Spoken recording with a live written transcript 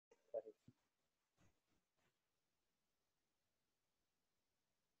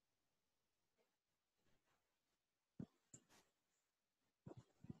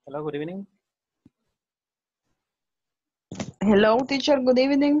Hello, good evening. Hello, teacher. Good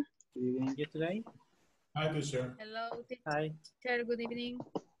evening. Good evening you today. Hi, teacher. Hello, Hi, teacher. Good evening.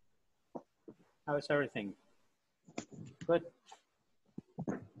 how is everything? Good.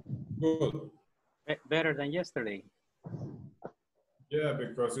 Good. Better than yesterday. Yeah,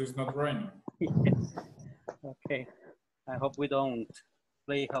 because it's not raining. Yes. Okay. I hope we don't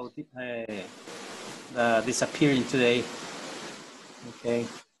play how disappearing today. Okay.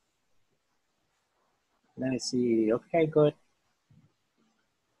 Let me see. Okay, good.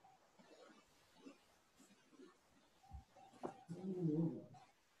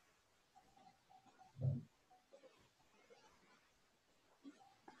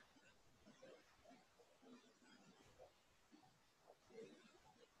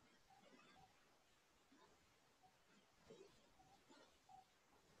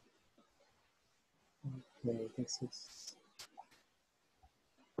 Okay, this is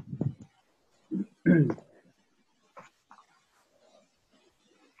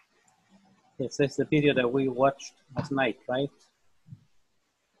this is the video that we watched last night, right?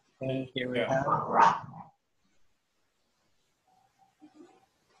 Okay, here we have.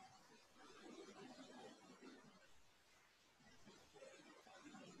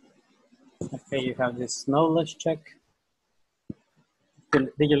 Okay, you have this knowledge check.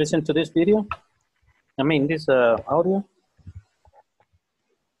 Did you listen to this video? I mean, this audio?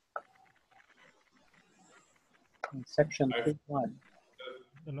 In section 3.1.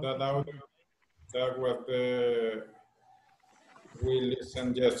 That was the we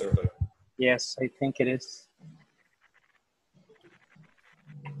listened yesterday. Yes, I think it is.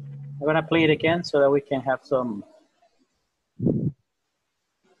 I'm gonna play it again so that we can have some.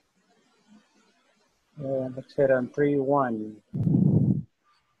 Let's hit on 3.1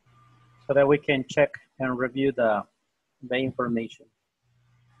 so that we can check and review the information.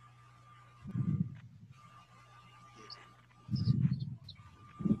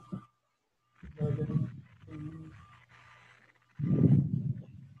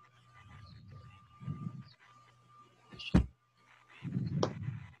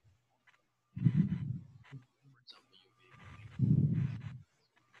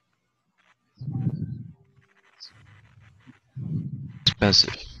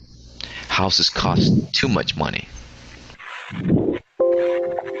 Expensive. Houses cost too much money.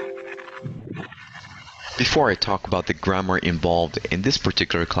 Before I talk about the grammar involved in this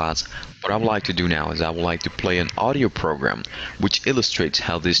particular class, what I would like to do now is I would like to play an audio program which illustrates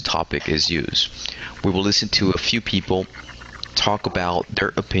how this topic is used. We will listen to a few people talk about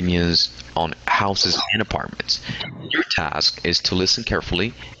their opinions on houses and apartments. Your task is to listen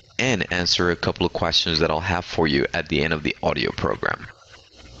carefully and answer a couple of questions that I'll have for you at the end of the audio program.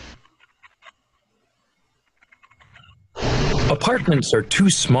 Apartments are too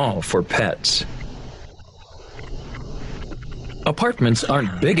small for pets. Apartments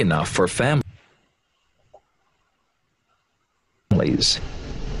aren't big enough for families.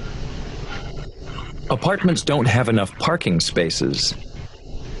 Apartments don't have enough parking spaces.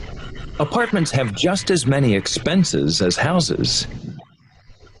 Apartments have just as many expenses as houses.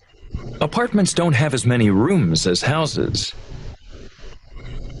 Apartments don't have as many rooms as houses.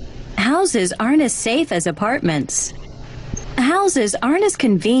 Houses aren't as safe as apartments. Houses aren't as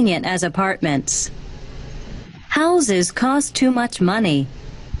convenient as apartments. Houses cost too much money.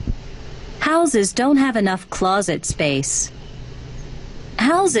 Houses don't have enough closet space.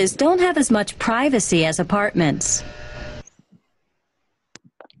 Houses don't have as much privacy as apartments.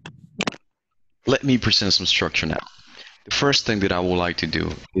 Let me present some structure now. The first thing that I would like to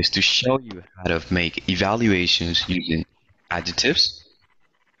do is to show you how to make evaluations using adjectives.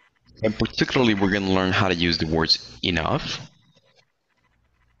 And particularly, we're going to learn how to use the words enough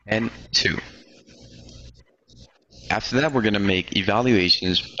and to. After that, we're going to make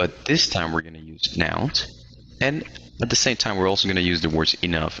evaluations, but this time we're going to use nouns. And at the same time, we're also going to use the words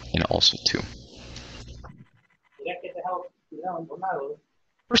enough and also to.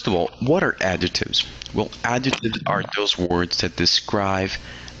 First of all, what are adjectives? Well, adjectives are those words that describe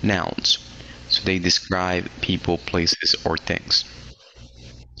nouns. So they describe people, places, or things.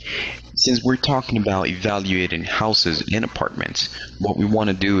 Since we're talking about evaluating houses and apartments, what we want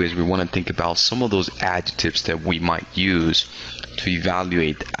to do is we want to think about some of those adjectives that we might use to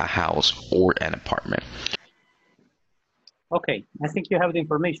evaluate a house or an apartment. Okay, I think you have the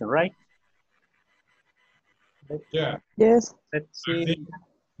information, right? Yeah. Yes. Let's I see. think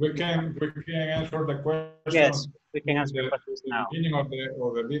we can answer the question. Yes, we can answer the questions now. Beginning of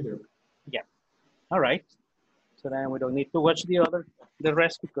the video. Yeah. All right. So then we don't need to watch the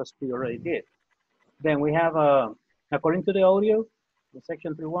rest because we already did. Then we have, according to the audio, The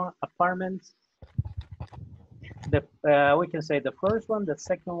section 3.1, apartments. We can say the first one, the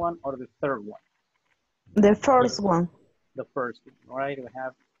second one, or the third one. The first one. The first one, all right? We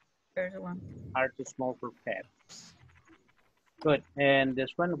have First one. are too small for pets. Good, and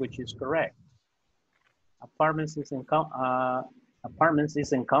this one, which is correct. Apartments isn't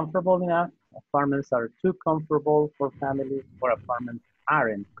comfortable enough. Apartments are too comfortable for families, or apartments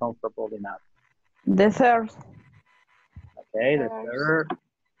aren't comfortable enough. The third. Okay, the third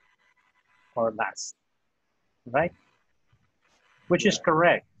or last, right? Which is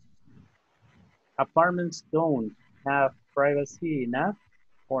correct. Apartments don't have privacy enough,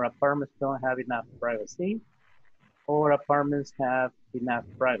 or apartments don't have enough privacy, or apartments have enough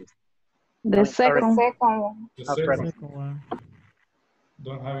privacy. The second. Second. The Have second privacy. one.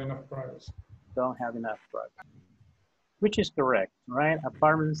 don't have enough privacy. Don't have enough privacy. Which is correct, right?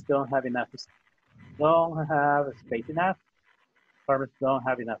 Apartments don't have enough, don't have space enough. Apartments don't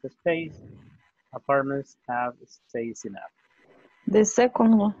have enough space. Apartments have space enough. The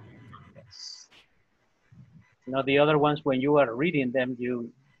second one. Yes. You know, the other ones, when you are reading them,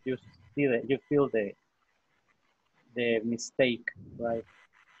 you see that you feel the mistake, right?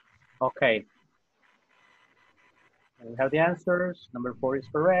 Okay. We have the answers. Number 4 is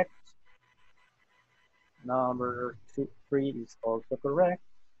correct. Number 3 is also correct.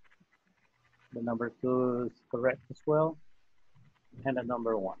 The number 2 is correct as well. And the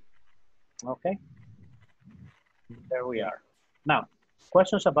number 1. Okay. There we are. Now,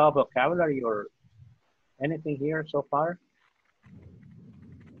 questions about vocabulary or anything here so far?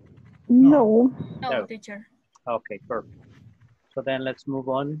 No. No, No. teacher. Okay, perfect. So then let's move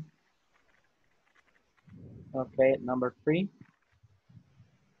on. Okay, number 3.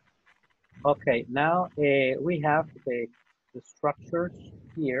 Okay, now we have the structures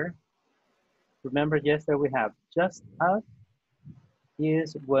here. Remember, yesterday we have just as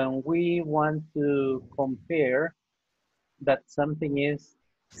is when we want to compare that something is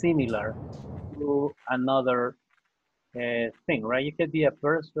similar to another thing, right? It could be a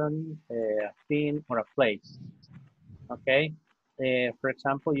person, a thing, or a place. Okay. For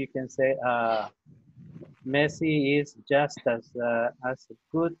example, you can say Messi is just as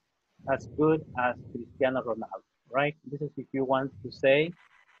good as Cristiano Ronaldo, right? This is if you want to say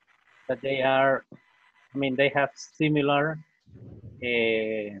that they are, I mean, they have similar,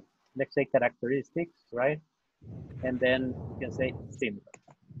 let's say, characteristics, right? And then you can say similar.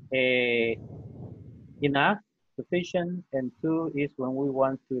 Enough, sufficient, and 2 is when we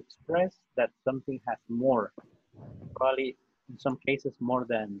want to express that something has more, probably in some cases more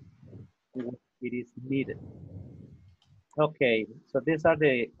than it is needed. Okay, so these are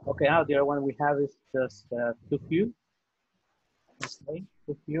the, okay, now the other one we have is just too few. Okay,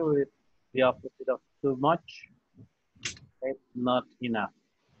 too few is the opposite of too much. Okay, not enough.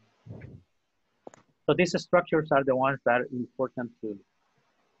 So these structures are the ones that are important to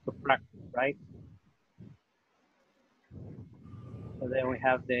practice, right? So then we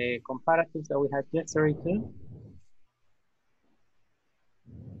have the comparatives that we had yesterday too.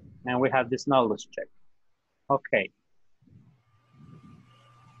 And we have this knowledge check. Okay.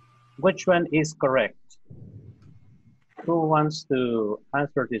 Which one is correct? Who wants to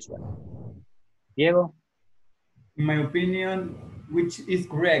answer this one? Diego? In my opinion, which is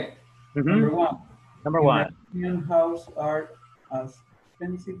correct? Mm-hmm. Number 1. Number In 1. my opinion, houses are as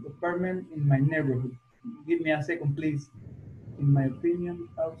expensive apartment in my neighborhood. Give me a second, please. In my opinion,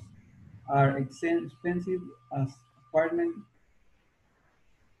 houses are expensive as apartment.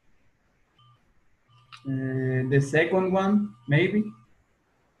 The second one, maybe.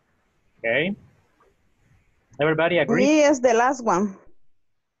 Okay. Everybody agree? Yes, the last one.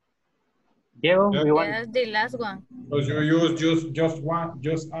 Diego, Yeah. you want? Yes, the last one. Because you use just one,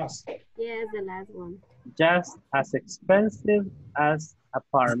 just us. Yes, the last one. Just as expensive as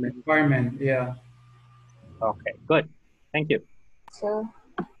apartment. Apartment, yeah. Okay, good. Thank you. So,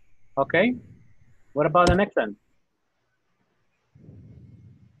 Okay. What about the next one?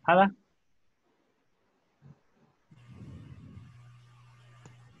 Hala?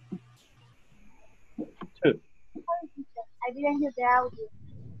 Two. I didn't hear the audio.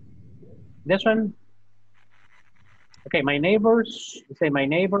 This one? Okay, my neighbor's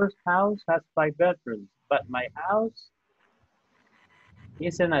house has 5 bedrooms, but my house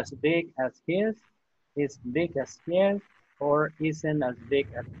isn't as big as his, is big as his, or isn't as big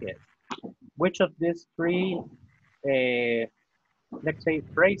as his. Which of these 3, let's say,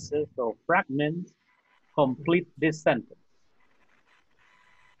 phrases or fragments complete this sentence?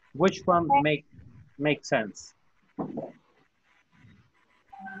 Which one makes sense?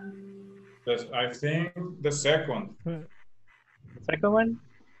 I think the second. The Second one,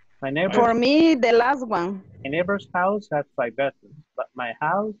 my neighbor's, For me, the last one. my neighbor's house has 5 bedrooms, but my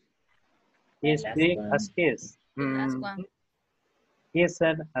house is last big one. as his. The last one.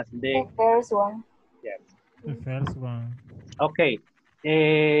 Isn't as big. The first one. Yes. The first one. Okay.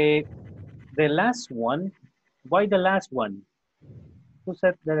 The last one. Why the last one? Who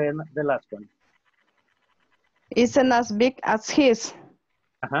said the last one? Isn't as big as his.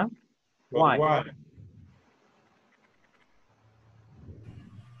 Uh-huh. But Why? why?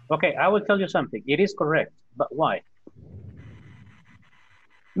 Okay, I will tell you something. It is correct, but why?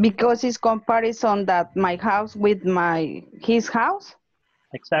 Because it's comparison that my house with his house.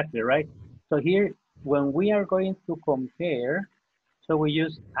 Exactly, right? So here, when we are going to compare, so we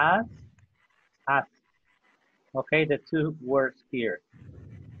use as, okay, the two words here.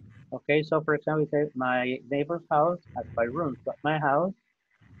 Okay, so for example, we say my neighbor's house has 5 rooms, but my house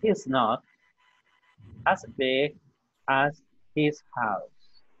is not as big as his house.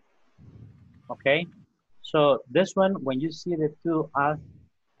 Okay, so this one, when you see the two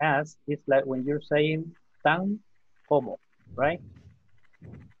as, it's like when you're saying tan como, right?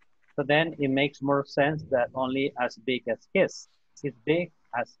 So then it makes more sense that only as big as his. It's big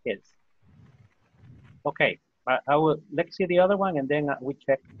as his. Okay, let's see the other one and then we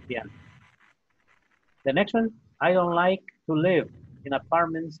check the answer. The next one, I don't like to live in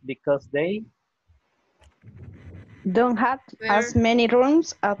apartments because they Don't have as many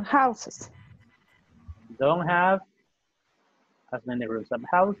rooms as houses. don't have as many rooms as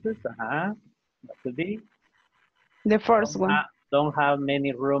houses. That could be. The first one. Don't have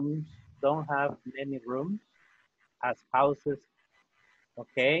many rooms. Don't have many rooms as houses.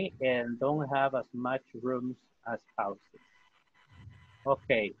 Okay, and don't have as much rooms as houses.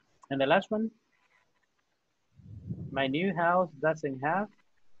 Okay, and the last one. My new house doesn't have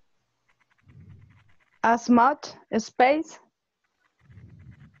as much space.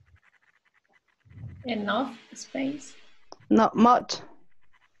 Enough space. Not much.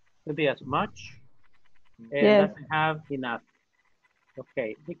 Could be as much and Yes. doesn't have enough.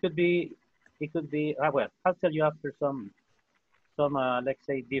 Okay, it could be, well, I'll tell you after some let's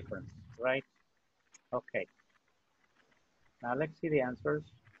say difference, right? Okay. Now let's see the answers.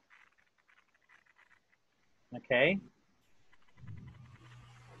 Okay.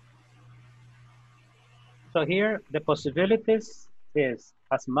 So here the possibilities is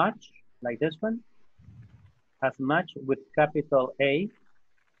as much, like this one, as much with capital A,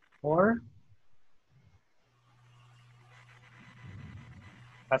 or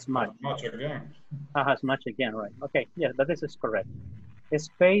as much. As much again. As much again, right? Okay, yeah, but this is correct.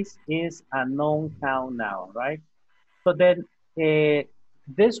 Space is a non-count noun, right? So then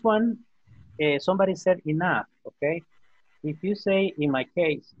this one, somebody said enough, okay? If you say, in my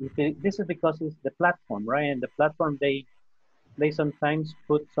case, this is because it's the platform, right? And the platform, they sometimes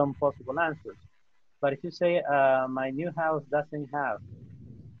put some possible answers. But if you say, my new house doesn't have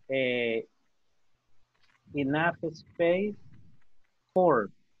enough space for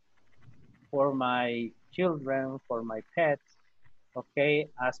my children, for my pets, okay,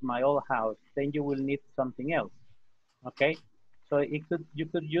 as my old house, then you will need something else, okay? So you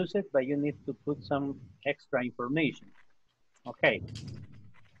could use it, but you need to put some extra information, okay?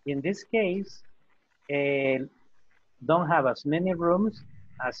 In this case, don't have as many rooms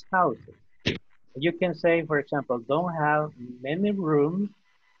as houses. You can say, for example, don't have many rooms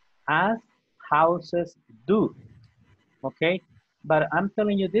as houses do, okay? But I'm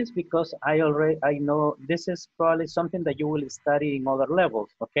telling you this because I know this is probably something that you will study in other levels,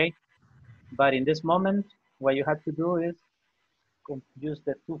 okay? But in this moment, what you have to do is use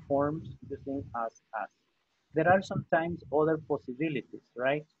the two forms using as. There are sometimes other possibilities,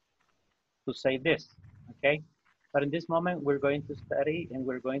 right? To say this, okay? But in this moment, we're going to study and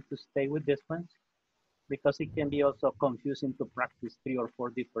we're going to stay with this one because it can be also confusing to practice 3 or 4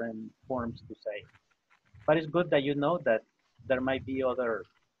 different forms to say. But it's good that you know that there might be other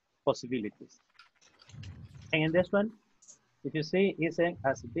possibilities. And in this one, if you see, isn't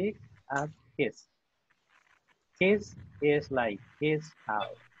as big as his. His is like his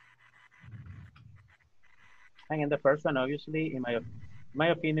house. And in the first one, obviously, in my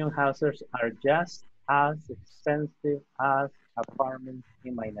opinion, houses are just as expensive as apartments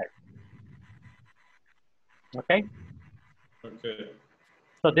in my neighborhood. Okay? Okay.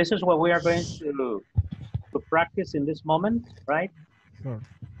 So this is what we are going to practice in this moment, right? Sure.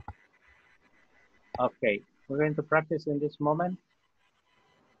 Okay, we're going to practice in this moment.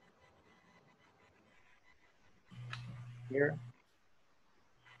 Here.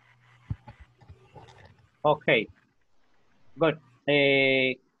 Okay, good.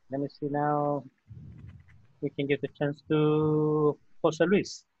 Let me see now. we can give the chance to Jose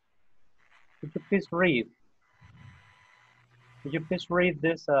Luis. Could you please read? Could you please read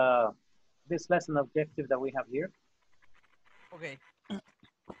this this lesson objective that we have here? Okay.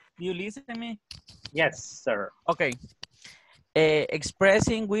 Do you listen to me? Yes, sir. Okay.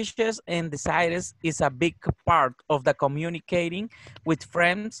 Expressing wishes and desires is a big part of the communicating with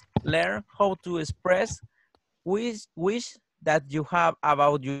friends. Learn how to express wish that you have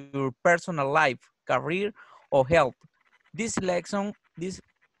about your personal life, career, or health. This lesson, this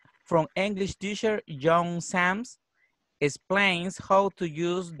from English teacher John Sams, explains how to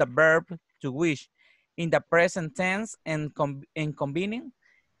use the verb to wish in the present tense and combining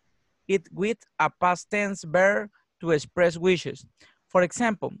it with a past tense verb to express wishes. For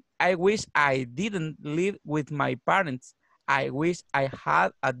example, I wish I didn't live with my parents. I wish I had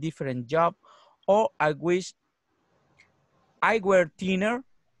a different job, or I wish I were thinner.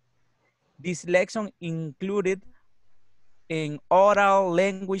 This lesson included an oral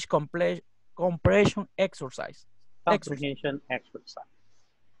language comprehension exercise. Comprehension exercise.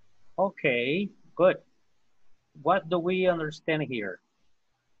 Okay, good. What do we understand here?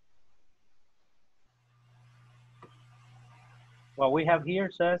 What we have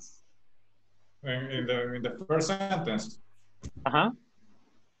here says In the first sentence. uh-huh.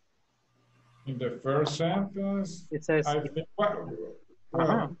 In the first sentence, It says I think, well,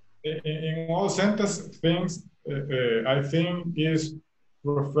 in all sentence things, I think is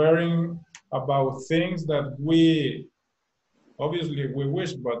referring about things that we obviously we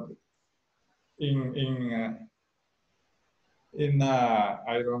wish, but in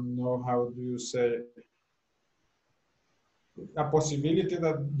I don't know how do you say, a possibility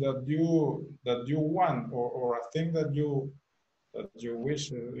that you want, or a thing that you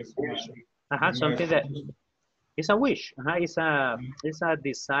wish is something that it's a wish. It's a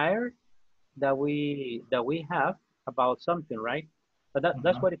desire that we have about something, right? But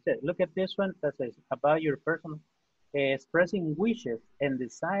that's what it says. Look at this one that says about your personal expressing wishes and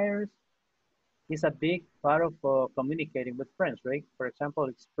desires is a big part of communicating with friends, right? For example,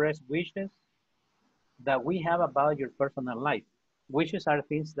 express wishes that we have about your personal life. Wishes are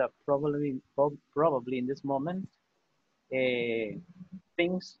things that probably in this moment,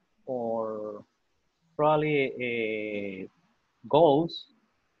 things or probably goals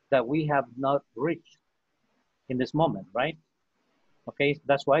that we have not reached in this moment, right? Okay,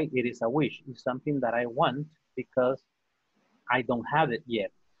 that's why it is a wish. It's something that I want because I don't have it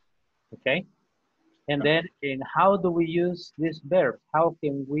yet, okay? And then in how do we use this verb? How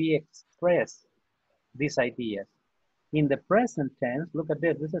can we express these ideas? In the present tense, look at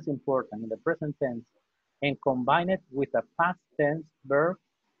this is important. In the present tense, and combine it with a past tense verb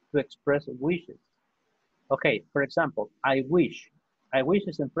to express wishes. Okay, for example, I wish. I wish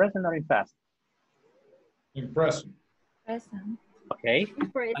is in present or in past? In present. Present. Okay.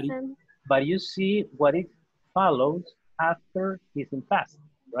 Present. But you see what it follows after is in past,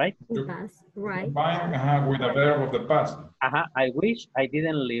 right? In past, right. Combine with the verb of the past. I wish I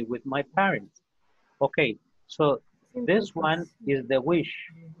didn't live with my parents. Okay, so this one is the wish.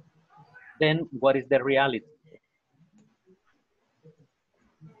 Then what is the reality?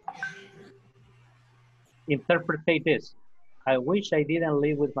 Interpretate this. I wish I didn't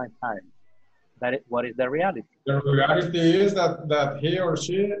live with my parents. What is the reality? The reality is that he or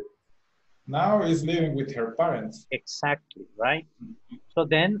she now is living with her parents. Exactly, right? So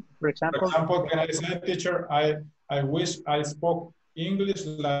then, for example, can I say, teacher, I wish I spoke English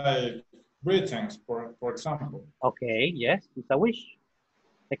like Britons, for example. Okay, yes, it's a wish.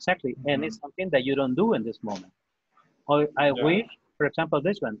 Exactly, and it's something that you don't do in this moment. Or I wish, for example,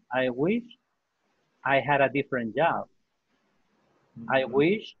 this one, I wish I had a different job. I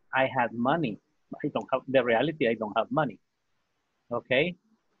wish I had money. I don't have, the reality, I don't have money. Okay,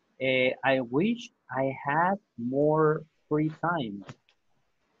 I wish I had more free time.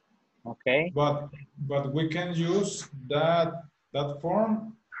 Okay. But we can use that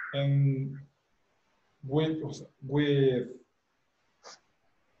form and with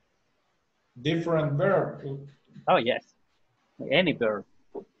different verb. Oh yes, any verb,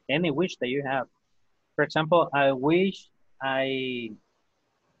 any wish that you have. For example, I wish I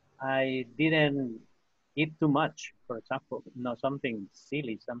didn't eat too much. For example, something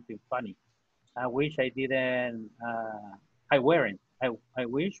silly, something funny. I wish I didn't. I weren't. I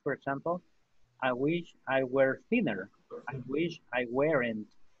wish, for example, I wish I were thinner. I wish I weren't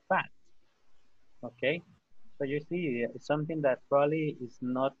fat. Okay, so you see, it's something that probably is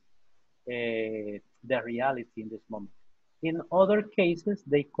not the reality in this moment. In other cases,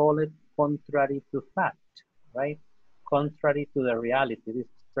 they call it contrary to fact, right? Contrary to the reality, this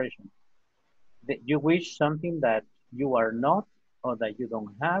expression. that you wish something that you are not or that you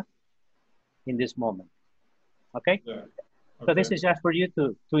don't have in this moment. Okay? Yeah. So this Okay. is just for you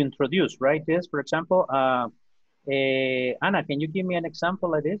to introduce, right? This, for example, Anna, can you give me an example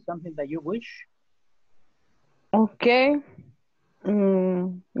like this? Something that you wish? Okay.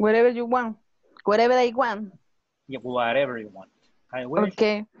 Whatever you want. Whatever I want. Yeah, whatever you want. I wish.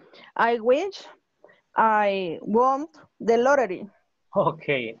 Okay. I wish I won the lottery.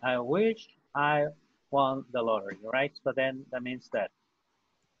 Okay, I wish I won the lottery, right? So then that means that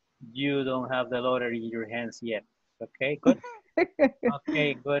you don't have the lottery in your hands yet. Okay, good.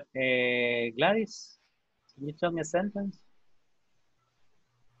 Okay, good. Gladys, can you tell me a sentence?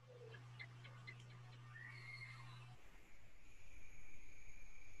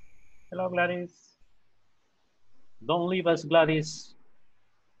 Hello, Gladys. Don't leave us, Gladys.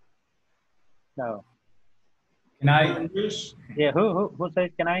 No. Can I? We wish. Yeah, who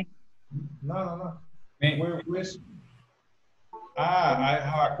said can I? No. Me. We wish. I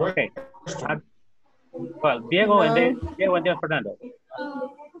have a question. Okay. Well, Diego and then Fernando.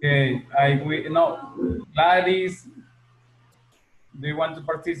 Okay. No. Gladys, do you want to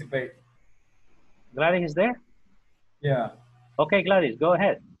participate? Gladys is there? Yeah. Okay, Gladys, go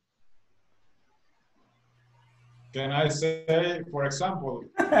ahead. Can I say, for example,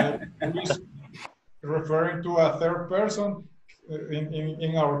 I wish referring to a third person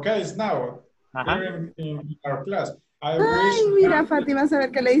in our case now, here in our class. I wish. Ay, mira, Fátima, a ver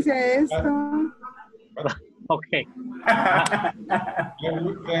qué le dice a esto. Okay.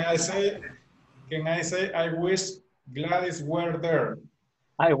 Can I say I wish Gladys were there?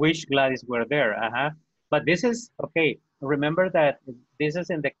 I wish Gladys were there. But this is okay. Remember that this is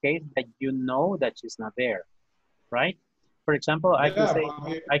in the case that you know that she's not there, right? For example, I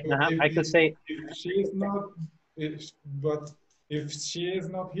could say, if she is not, but if she is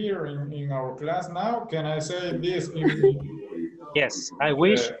not here in our class now, can I say this? Yes, I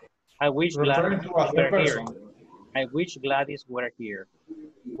wish referring Gladys to a third were here. person. I wish Gladys were here.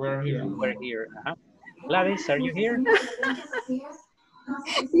 We're here. We're here. Gladys, are you here?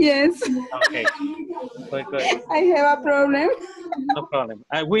 Yes. Okay. Good. I have a problem. No problem.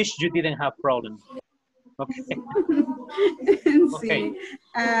 I wish you didn't have problems. Okay. Sí.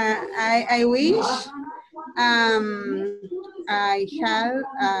 I wish I had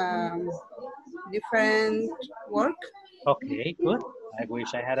different work. Okay, good. I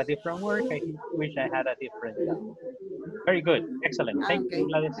wish I had a different work. I wish I had a different job. Very good. Excellent. Thank you,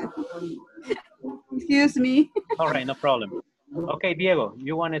 Gladys. Excuse me. All right, no problem. Okay, Diego,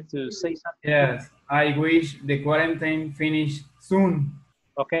 you wanted to say something? Yes, I wish the quarantine finished soon.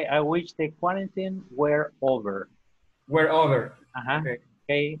 Okay, I wish the quarantine were over. We're over.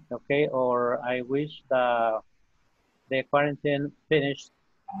 Okay. Or I wish the quarantine finished,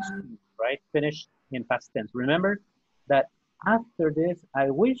 right? Finished in past tense. Remember that after this, I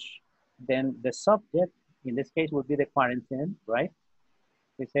wish, then the subject, in this case, would be the quarantine, right?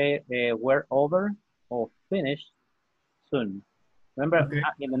 We say we're over or finished soon. Remember,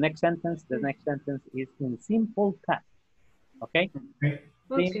 in the next sentence is in simple past. Okay?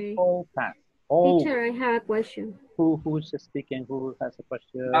 Simple past. Teacher, I have a question. Who's speaking? Who has a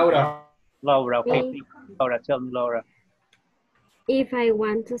question? Laura. Laura, okay. Me. Laura, tell me, Laura. If I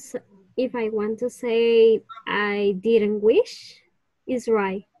want to say I didn't wish, is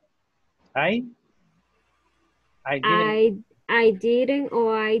right. I didn't. I didn't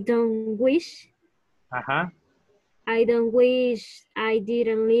or I don't wish. I don't wish I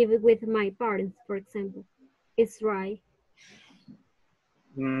didn't live with my parents, for example. It's right.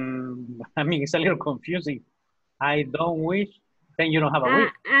 I mean, it's a little confusing. I don't wish, then you don't have a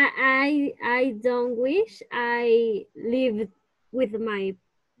wish. I don't wish I lived with my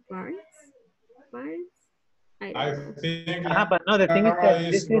parents. I think but no, the thing is that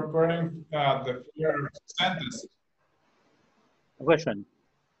is referring the first sentence. Question.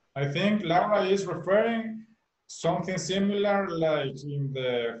 I think Laura is referring something similar like in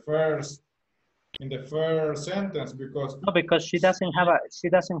the first sentence because she doesn't have a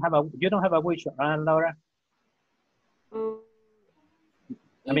you don't have a wish, Laura.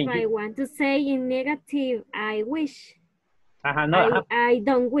 If I want to say in negative, I wish. No, I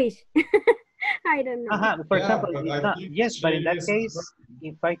don't wish. I don't know. For example, yes, but in that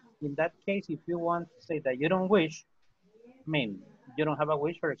case, if you want to say that you don't wish, I mean, you don't have a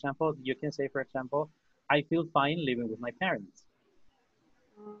wish, for example, you can say, for example, I feel fine living with my parents.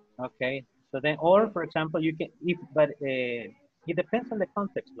 Okay, so then, or for example, you can, it depends on the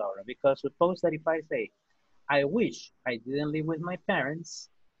context, Laura, because suppose that if I say, I wish I didn't live with my parents,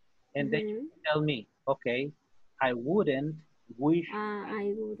 and then you tell me, okay, I wouldn't wish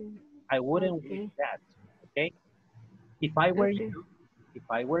I wouldn't wish that. Okay. If I were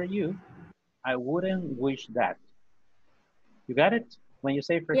you, I wouldn't wish that. You got it? When you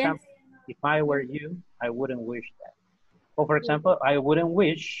say, for Yes. example, if I were you, I wouldn't wish that. Or for example, I wouldn't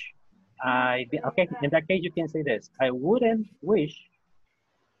wish okay, in that case, you can say this. I wouldn't wish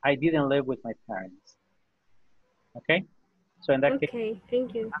I didn't live with my parents. Okay? So in that case, Okay,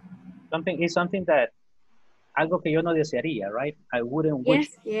 thank you. something that algo que yo no desearía, right? I wouldn't wish.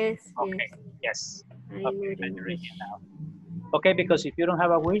 Yes. Okay, yes. I Okay, wouldn't better wish. again now. Okay, because if you don't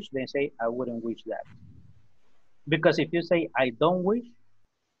have a wish, then say I wouldn't wish that. Because if you say I don't wish,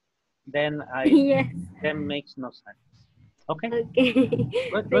 then Yes. that makes no sense. Okay. Okay.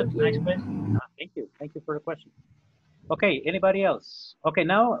 Good. Thank Nice you. question. Thank you. Thank you for the question. Okay, anybody else? Okay,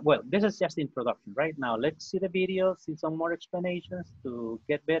 now, well, this is just introduction, right? Now, let's see the video, see some more explanations to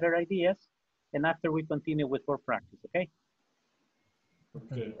get better ideas. And after we continue with more practice, okay?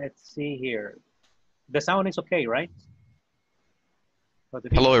 Okay. Let's see here. The sound is okay, right?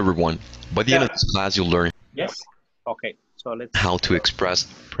 Hello everyone. By the end of this class, you'll learn Yes? Okay, so let's... how to express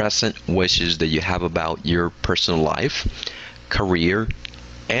present wishes that you have about your personal life, career,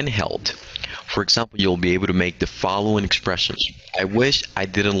 and health. For example, you'll be able to make the following expressions. I wish I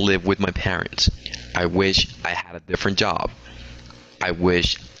didn't live with my parents. I wish I had a different job. I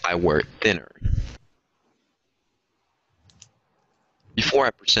wish I were thinner. Before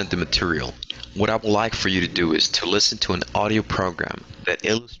I present the material, what I would like for you to do is to listen to an audio program that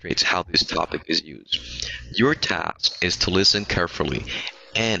illustrates how this topic is used. Your task is to listen carefully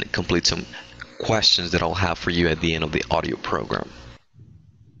and complete some questions that I'll have for you at the end of the audio program.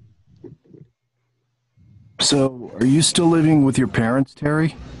 So, are you still living with your parents,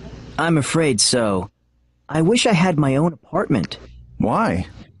 Terry? I'm afraid so. I wish I had my own apartment. Why?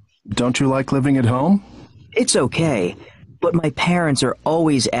 Don't you like living at home? It's okay, but my parents are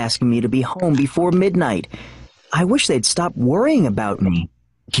always asking me to be home before midnight. I wish they'd stop worrying about me.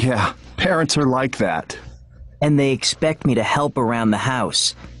 Yeah, parents are like that. And they expect me to help around the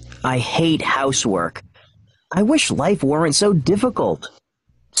house. I hate housework. I wish life weren't so difficult.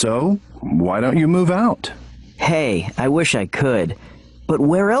 So, why don't you move out? Hey, I wish I could. But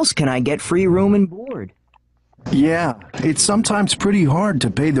where else can I get free room and board? Yeah, it's sometimes pretty hard to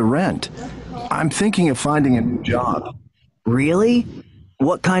pay the rent. I'm thinking of finding a new job. Really?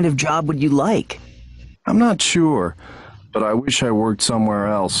 What kind of job would you like? I'm not sure, but I wish I worked somewhere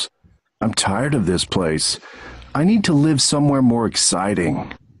else. I'm tired of this place. I need to live somewhere more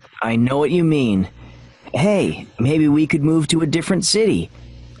exciting. I know what you mean. Hey, maybe we could move to a different city.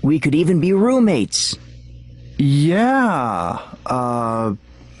 We could even be roommates. Yeah,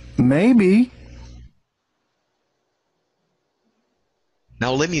 maybe.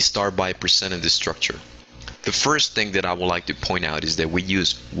 Now let me start by presenting the structure. The first thing that I would like to point out is that we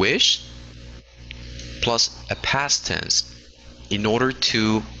use wish plus a past tense in order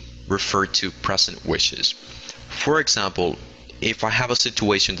to refer to present wishes. For example, if I have a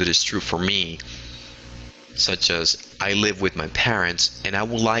situation that is true for me, such as I live with my parents and I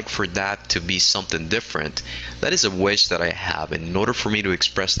would like for that to be something different, that is a wish that I have. And in order for me to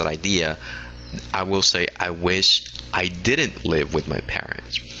express that idea, I will say I wish I didn't live with my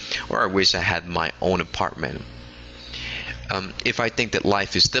parents, or I wish I had my own apartment. If I think that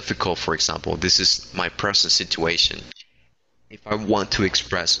life is difficult, for example, this is my present situation. If I want to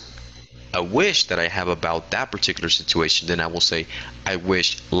express a wish that I have about that particular situation, then I will say I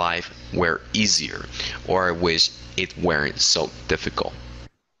wish life were easier, or I wish it weren't so difficult.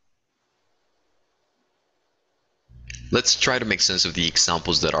 Let's try to make sense of the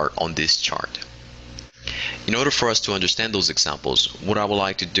examples that are on this chart. In order for us to understand those examples, what I would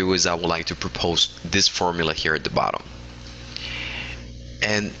like to do is I would like to propose this formula here at the bottom.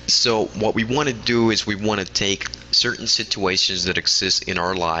 And so what we want to do is we want to take certain situations that exist in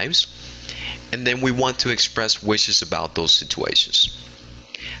our lives, and then we want to express wishes about those situations.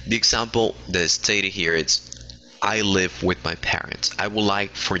 The example that is stated here is I live with my parents. I would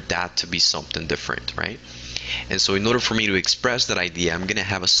like for that to be something different, right? And so in order for me to express that idea, I'm going to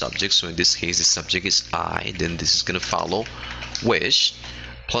have a subject. So in this case, the subject is I. Then this is going to follow wish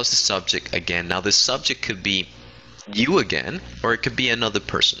plus the subject again. Now the subject could be you again, or it could be another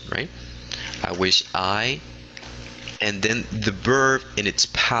person, right? I wish I, and then the verb in its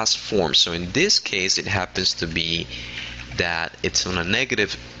past form. So in this case, it happens to be that it's on a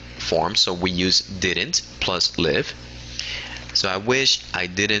negative form. So we use didn't plus live. So I wish I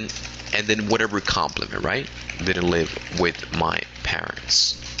didn't, and then whatever complement, right? Didn't live with my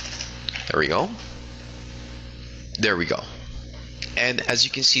parents. There we go. There we go. And as you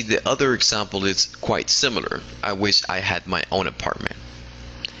can see, the other example is quite similar. I wish I had my own apartment.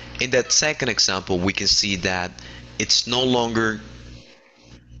 In that second example, we can see that it's no longer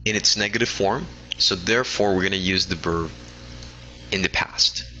in its negative form, so therefore we're going to use the verb in the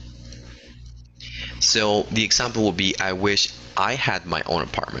past. So the example will be, I wish I had my own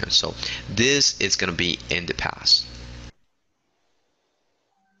apartment. So this is going to be in the past.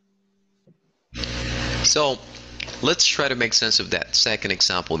 So let's try to make sense of that second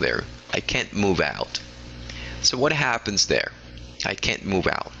example there. I can't move out. So what happens there? I can't move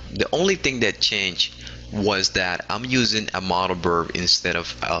out. The only thing that changed was that I'm using a modal verb instead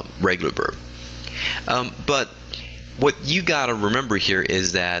of a regular verb. But what you gotta remember here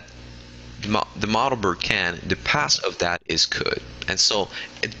is that the modal verb can, the past of that is could. And so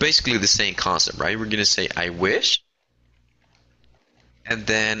it's basically the same concept, right? We're gonna say I wish, and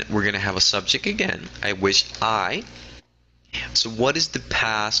then we're gonna have a subject again. I wish I. So what is the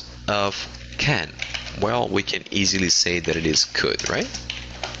past of can? Well, we can easily say that it is could, right?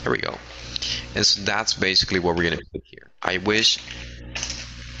 There we go. And so that's basically what we're going to put here. I wish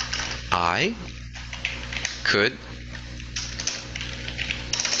I could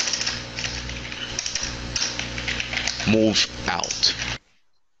move out.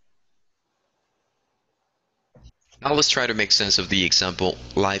 Now let's try to make sense of the example,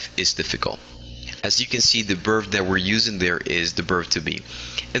 life is difficult. As you can see, the verb that we're using there is the verb to be.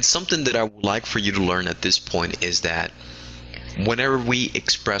 And something that I would like for you to learn at this point is that whenever we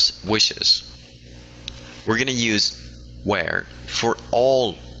express wishes, we're going to use where for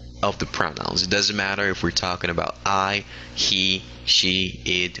all of the pronouns. It doesn't matter if we're talking about I, he, she,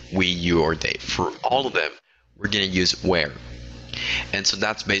 it, we, you, or they. For all of them, we're going to use where. And so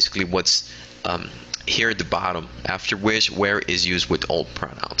that's basically what's here at the bottom. After wish, where is used with all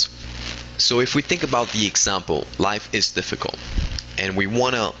pronouns. So if we think about the example, life is difficult, and we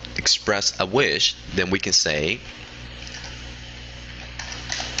want to express a wish, then we can say,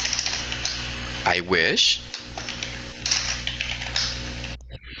 I wish,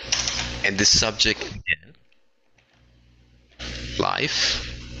 and the subject again, life,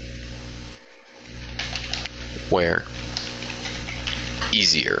 where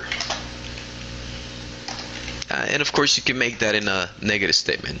easier. And of course you can make that in a negative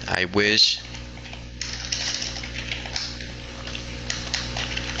statement. I wish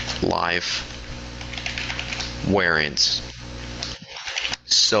life weren't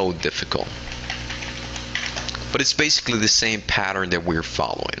so difficult. But it's basically the same pattern that we're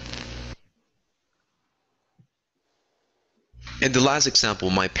following. In the last example,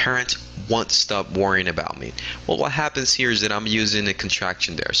 my parents won't stop worrying about me. Well, what happens here is that I'm using a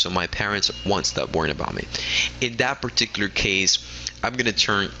contraction there. So my parents won't stop worrying about me. In that particular case, I'm going to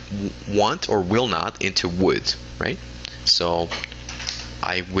turn want or will not into would, right? So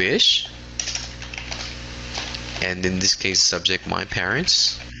I wish, and in this case, subject my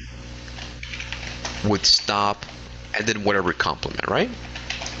parents would stop, and then whatever complement, right?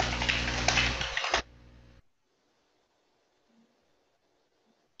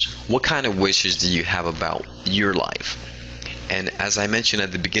 What kind of wishes do you have about your life? And as I mentioned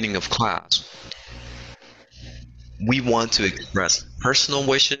at the beginning of class, we want to express personal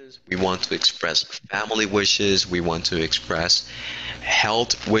wishes, we want to express family wishes, we want to express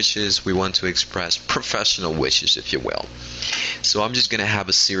health wishes, we want to express professional wishes, if you will. So I'm just going to have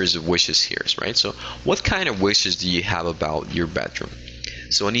a series of wishes here, right? So what kind of wishes do you have about your bedroom?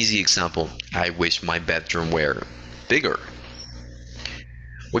 So an easy example, I wish my bedroom were bigger.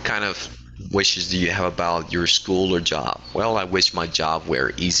 What kind of wishes do you have about your school or job? Well, I wish my job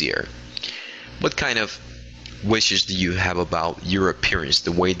were easier. What kind of wishes do you have about your appearance,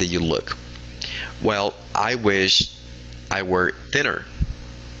 the way that you look? Well, I wish I were thinner.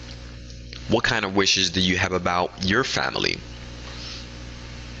 What kind of wishes do you have about your family?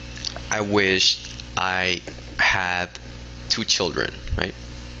 I wish I had 2 children, right?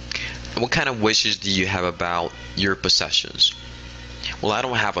 And what kind of wishes do you have about your possessions? Well, I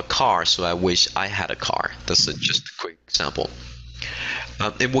don't have a car, so I wish I had a car. That's just a quick example.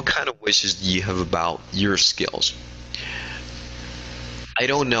 And what kind of wishes do you have about your skills? I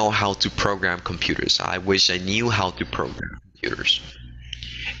don't know how to program computers. I wish I knew how to program computers.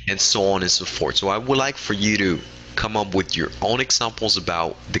 And so on and so forth. So I would like for you to come up with your own examples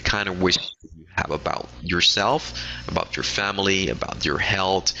about the kind of wishes you have about yourself, about your family, about your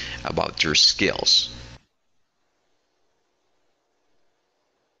health, about your skills.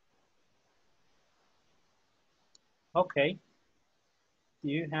 Okay. Do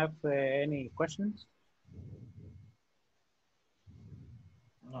you have any questions?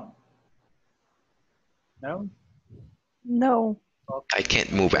 No. No? No. Okay. I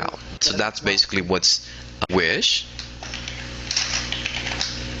can't move out. So that's basically what's a wish.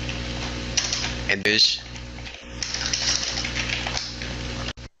 and wish.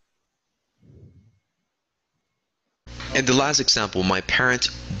 And the last example, my parents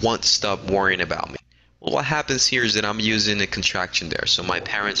won't stop worrying about me. Well, what happens here is that I'm using a contraction there. So my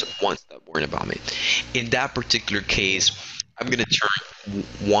parents won't stop worrying about me. In that particular case, I'm going to turn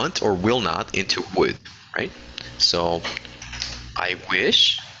want or will not into would, right? So I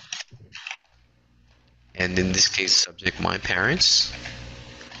wish, and in this case, subject my parents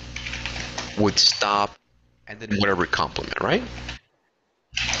would stop, and then whatever complement, right?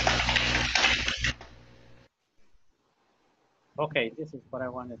 Okay, this is what I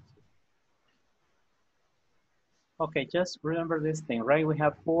wanted to. Okay, just remember this thing, right? We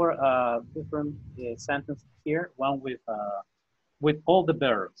have four different sentences here. One with all the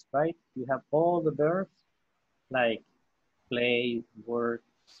verbs, right? You have all the verbs like play, work,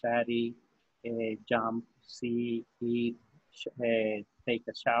 study, jump, see, eat, take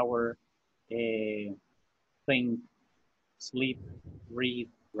a shower, think, sleep, read,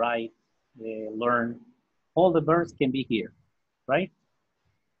 write, learn. All the verbs can be here, right?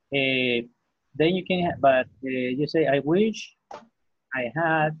 Then you can, but you say, I wish I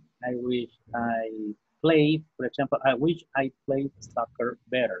had, I wish I played, for example, I wish I played soccer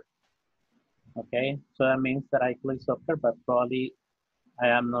better. Okay, so that means that I play soccer, but probably I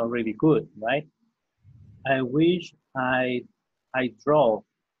am not really good, right? I wish I drove.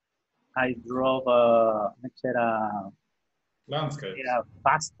 I drove let's say Landscape. yeah,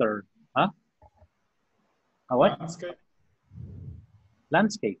 faster. Huh? A what? Landscape.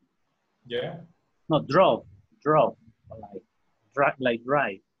 Landscape. Yeah. No, drove. Like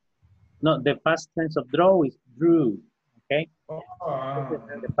drive. No, the past tense of draw is drew. Okay.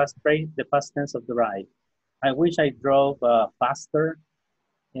 The past tense of drive. I wish I drove faster.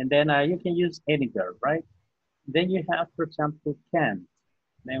 And then you can use any verb, right? Then you have, for example, can't.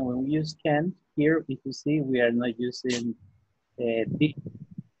 Then when we use can't, here, if you see, we are not using did.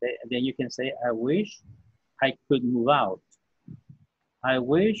 Then you can say, I wish I could move out. I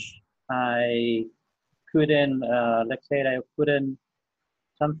wish I couldn't, let's say I couldn't,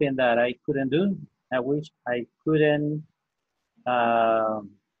 something that I couldn't do. I wish I couldn't,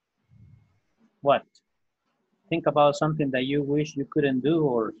 what? Think about something that you wish you couldn't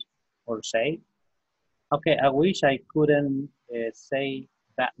do or say. Okay, I wish I couldn't say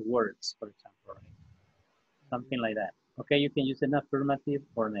that words, for example, right? Something like that. Okay, you can use an affirmative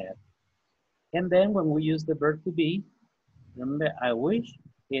or negative. And then when we use the verb to be, remember, I wish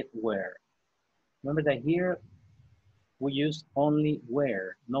it were. Remember that here we use only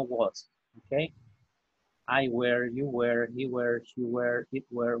were, no was, okay? I were, you were, he were, she were, it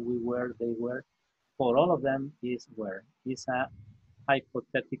were, we were, they were. For all of them is were. It's a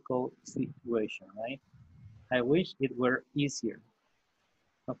hypothetical situation, right? I wish it were easier.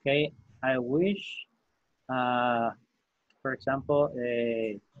 Okay, I wish, for example,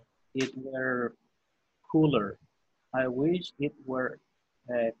 it were cooler. I wish it were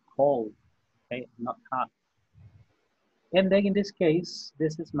cold, okay, not hot. And then in this case,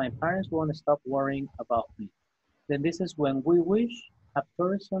 this is my parents want to stop worrying about me. Then this is when we wish a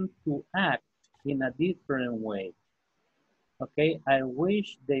person to act in a different way. Okay, I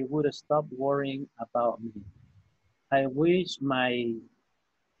wish they would stop worrying about me. I wish my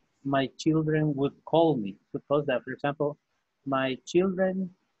children would call me. Suppose that, for example, my children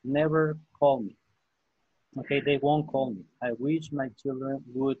never call me. Okay, they won't call me. I wish my children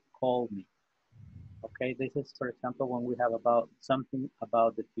would call me. Okay, this is, for example, when we have about something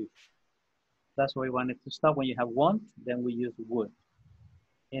about the future. That's why we wanted to stop. When you have want, then we use would.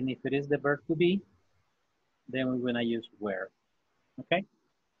 And if it is the verb to be, then we're gonna use were. Okay?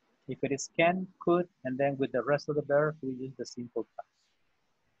 If it is can, could, and then with the rest of the verb, we use the simple past.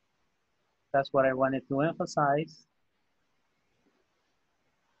 That's what I wanted to emphasize.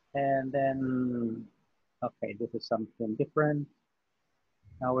 And then, okay, this is something different.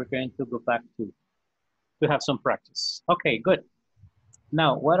 Now we're going to go back to have some practice. Okay, good.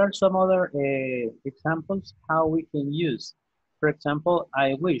 Now, what are some other examples how we can use? For example,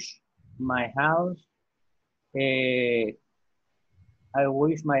 I wish my house, I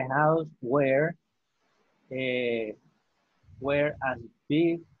wish my house were as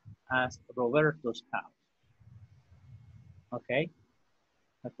big as Roberto's house. Okay.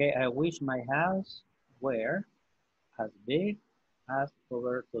 Okay, I wish my house were as big as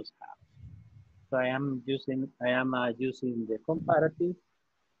Roberto's house. So I am using the comparative,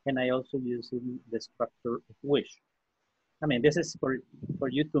 and I also using the structure of wish. I mean, this is for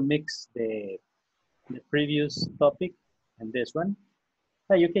you to mix the previous topic and this one.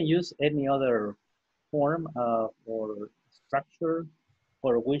 But you can use any other form or structure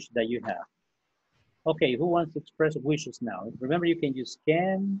or wish that you have. Okay, who wants to express wishes now? Remember, you can use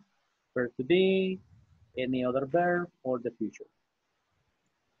can, verb to be, any other verb, or the future.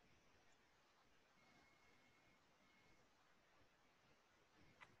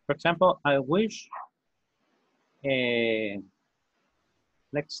 For example, I wish,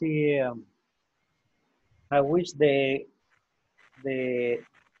 let's see, I wish the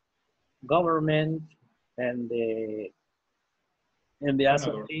government and the Senador.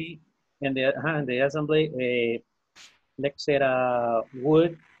 assembly and the assembly, let's say,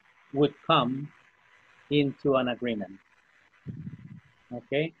 would come into an agreement.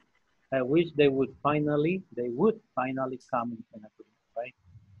 Okay, I wish they would finally come into an agreement, right?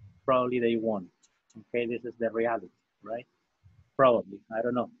 Probably they won't. Okay, this is the reality, right? Probably, I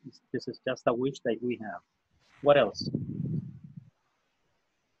don't know. This is just a wish that we have. What else?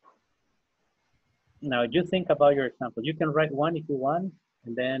 Now you think about your example. You can write one if you want,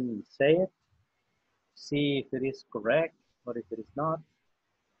 and then say it, see if it is correct or if it is not,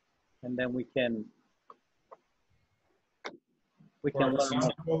 and then we can For learn more.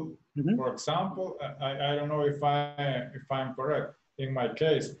 example, for example, I don't know if I'm correct. In my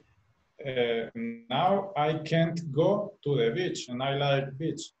case, now I can't go to the beach, and I like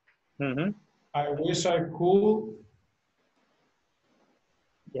beach. I wish I could.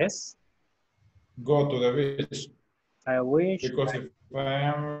 Yes. Go to the beach. I wish. Because if I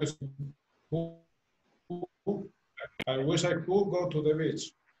am, I wish I could go to the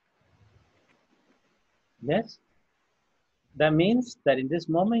beach. Yes. That means that in this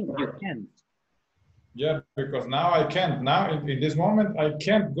moment you can't. Yeah, because now I can't. Now in this moment I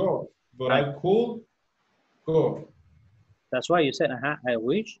can't go, but I could go. That's why you said, I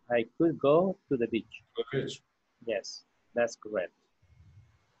wish I could go to the beach. To the beach. Yes, that's correct.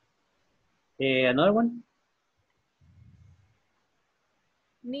 Another one?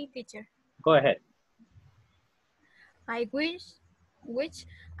 Me, teacher. Go ahead. I wish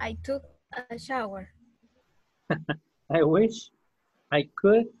I took a shower. I wish I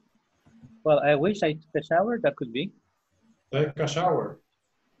could. Well, I wish I took a shower. That could be. Take a shower.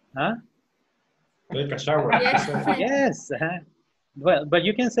 Huh? Take a shower. Yes. Well, but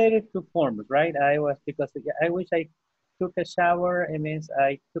you can say it two forms, right? I wish I took a shower. It means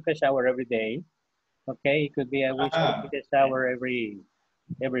I took a shower every day. Okay, it could be I wish I took a shower every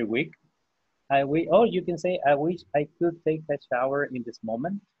week. Or you can say I wish I could take a shower in this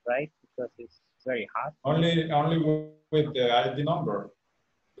moment, right? Because it's very hot. Only with the ID number.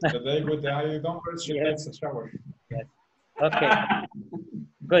 The day with the ID number, she takes a shower. Yes. Okay.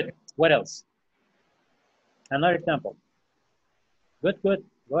 Good. What else? Another example. Good.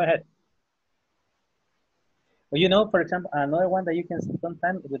 Go ahead. Well, you know, for example, another one that you can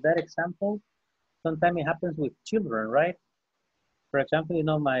sometimes with that example, sometimes it happens with children, right? For example, you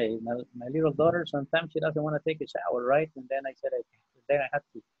know, my little daughter, sometimes she doesn't want to take a shower, right? And then I said, then I had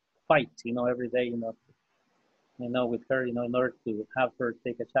to fight, you know, every day, you know, with her, you know, in order to have her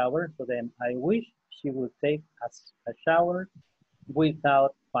take a shower. So then I wish she would take a shower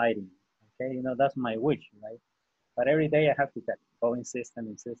without fighting. Okay, you know, that's my wish, right? But every day I have to go insist. So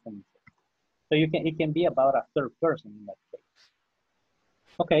it can be about a third person in that case.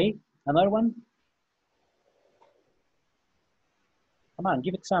 Okay, another one. Come on,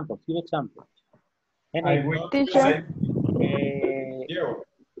 give examples. I wish Teacher.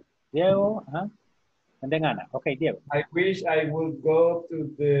 Diego, and then Ana. Okay, Diego. I wish I would go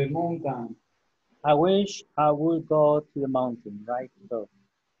to the mountain. I wish I would go to the mountain, right? So,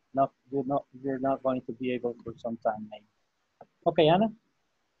 you're not going to be able for some time, maybe. Okay, Ana.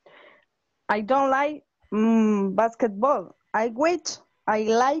 I don't like basketball. I wish I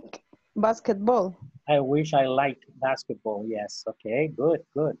like basketball. I wish I liked basketball. Yes. Okay. Good.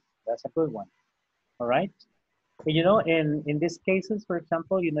 That's a good one. All right. But, you know, in these cases, for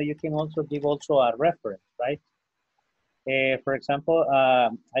example, you know, you can also give also a reference, right? For example,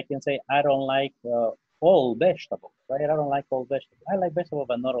 I can say I don't like all vegetables, right? I don't like all vegetables. I like vegetables,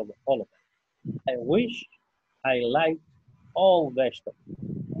 but not all of them. I wish I liked all vegetables.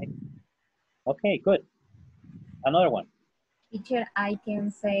 Right? Okay, good. Another one. Teacher, I can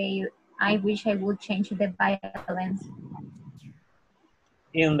say, I wish I would change the violence.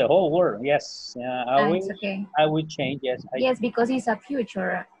 In the whole world, yes. I wish okay. I would change, yes. Yes, because it's a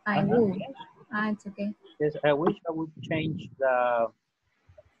future. I would. Yes. It's okay. Yes, I wish I would change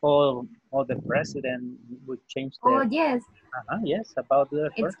all the president would change the. Oh, yes. Yes, about the.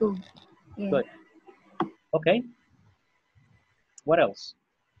 It's good. Yeah. Good. Okay. What else?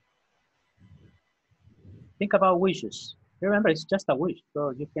 Think about wishes. Remember, it's just a wish,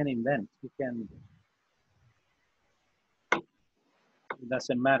 so you can invent. You can. It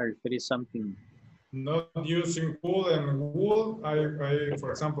doesn't matter if it is something not using cool and wool,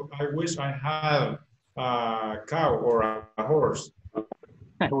 for example, I wish I had a cow or a horse.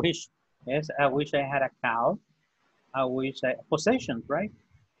 I wish, yes, I wish I had a cow. I wish I, possessions, right?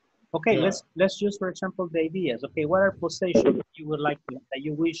 Okay, Yeah. let's use, for example, the ideas. Okay, what are possessions you would like to, that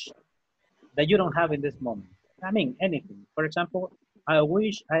you wish, that you don't have in this moment? I mean, anything. For example, I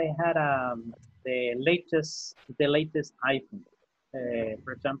wish I had the latest iPhone.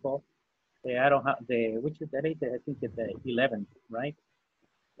 For example, I don't have which is the latest? I think it's the 11, right?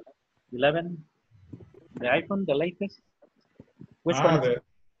 11, the iPhone, the latest. Which one?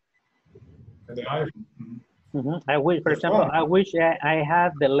 The iPhone. I wish, for example, I wish I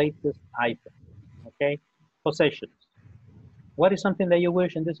had the latest iPhone. Okay, possessions. What is something that you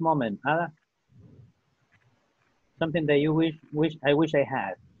wish in this moment, Ada? Something that you I wish I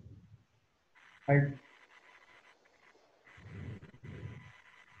had.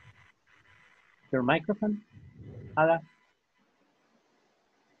 Your microphone, Ada?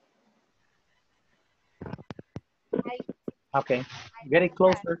 Okay, get it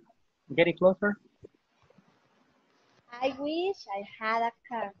closer. Get it closer. I wish I had a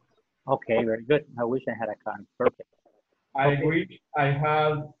car. Okay, very good. I wish I had a car. Perfect. I wish I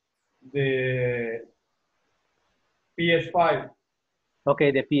had the PS5.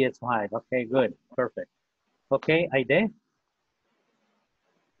 Okay, the PS5. Okay, good. Perfect. Okay, Aide?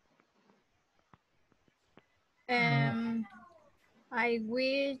 I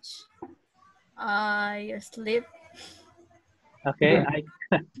wish I sleep. Okay,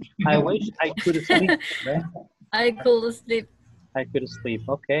 I wish I could sleep. Right? I could sleep. I could sleep.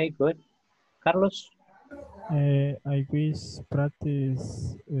 Okay, good. Carlos? I wish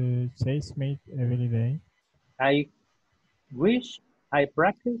practice chase mate every day. I wish I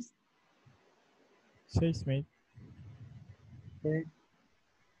practiced. Chase mate. Okay.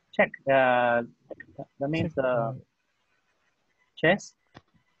 Check. That means chess?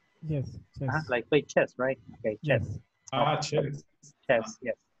 Yes, chess. Like play chess, right? Okay, chess. Yes. Chess. Chess,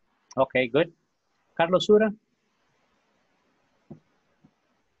 yes. Okay, good. Carlos Sura?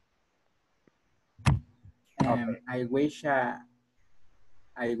 I wish I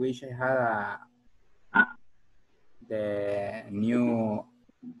had the new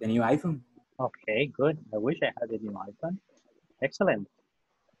iPhone. Okay, good. I wish I had a new iPhone. Excellent.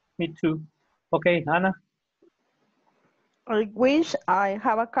 Me too. Okay, Anna? I wish I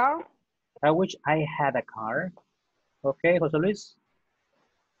have a car. I wish I had a car. Okay, Jose Luis?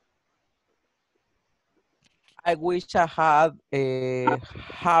 I wish I had a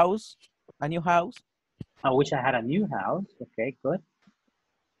house, a new house. I wish I had a new house. Okay, good.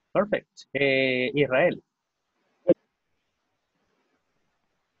 Perfect. Israel?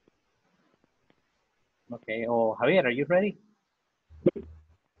 Okay, Javier, are you ready?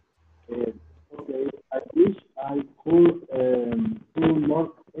 Okay, I wish I could do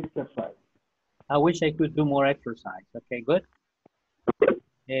more exercise. I wish I could do more exercise. Okay, good.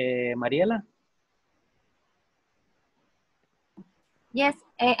 Mariela? Yes,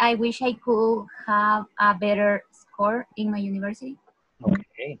 I wish I could have a better score in my university.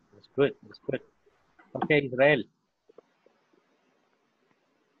 Okay, that's good. That's good. Okay, Israel?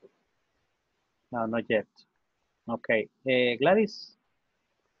 No, not yet. Okay, Gladys?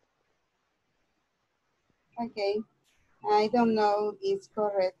 Okay, I don't know it's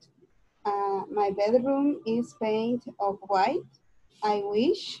correct. My bedroom is painted of white. I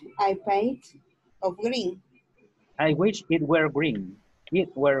wish I paint of green. I wish it were green.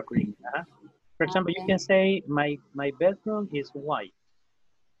 It were green. For example, you can say my bedroom is white.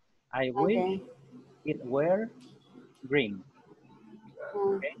 I wish it were green.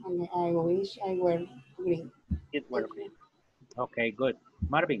 Okay. I wish I were green. It were green. Okay, good.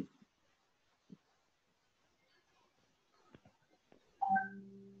 Marvin.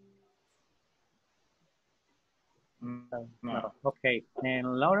 No. Okay,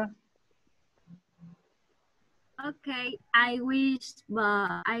 and Laura? Okay, I wish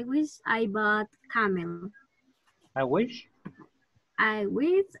I bought camel. I wish? I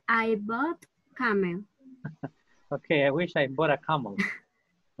wish I bought camel. Okay, I wish I bought a camel.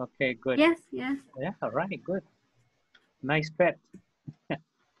 Okay, good. Yes, yes. Yeah, all right, good. Nice pet.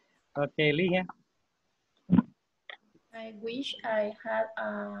 Okay, Leah. I wish I had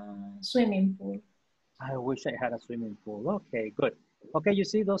a swimming pool. I wish I had a swimming pool. Okay, good. Okay, you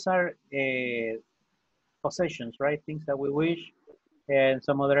see, those are possessions, right? Things that we wish and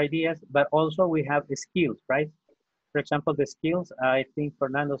some other ideas, but also we have the skills, right? For example, the skills, I think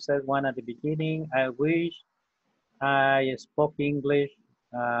Fernando said one at the beginning. I wish I spoke English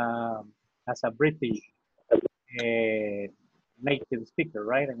as a British native speaker,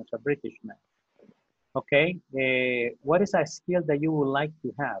 right? And as a British man. Okay, what is a skill that you would like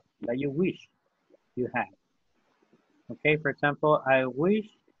to have, that you wish you had? Okay, for example, I wish,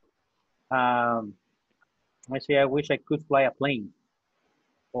 I say I wish I could fly a plane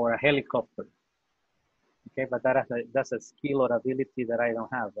or a helicopter. Okay, but that's a skill or ability that I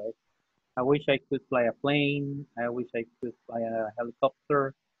don't have, right? I wish I could fly a plane. I wish I could fly a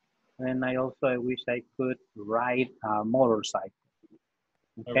helicopter. And I wish I could ride a motorcycle.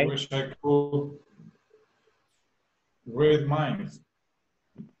 Okay. I wish I could read minds.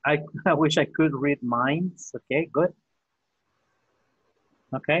 I wish I could read minds. Okay, good.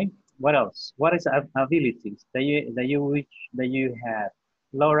 Okay, what else? What is abilities that you wish that you had?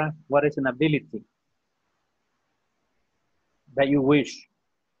 Laura, what is an ability that you wish?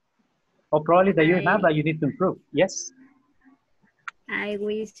 Or probably that you have that you need to improve. Yes? I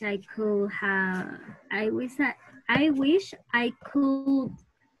wish I could have, I wish I could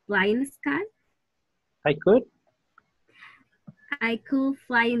fly in the sky. I could? I could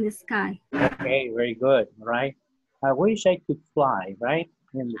fly in the sky. Okay, very good, right? I wish I could fly, right?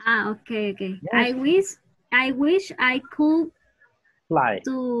 Okay. Yes. I wish I could fly.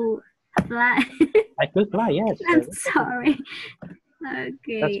 To fly. I could fly, yes. I'm sorry.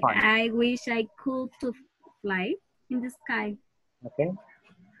 Okay. That's fine. I wish I could to fly in the sky. Okay,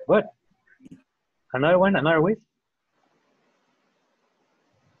 good. Another one, another wish.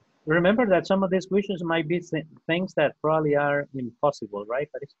 Remember that some of these wishes might be things that probably are impossible, right?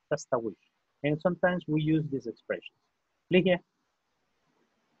 But it's just a wish. And sometimes we use these expressions. Ligia?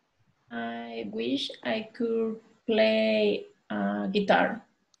 I wish I could play guitar.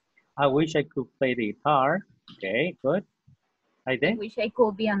 I wish I could play the guitar. Okay, good. I wish I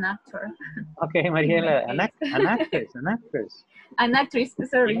could be an actor. Okay, Mariela, an actress. An actress,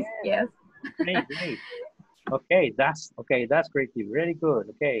 sorry, yes. Great. Okay, that's great. Really good.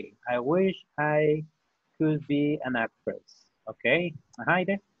 Okay, I wish I could be an actress. Okay,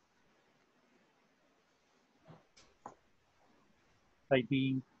 Heide.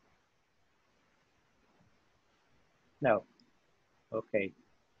 Maybe. No. Okay.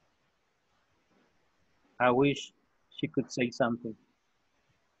 I wish she could say something.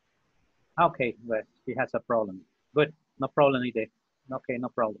 Okay, but she has a problem. Good, no problem either. Okay, no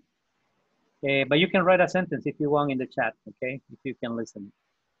problem. But you can write a sentence if you want in the chat, okay? If you can listen.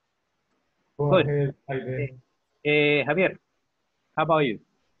 Go ahead, Javier, how about you?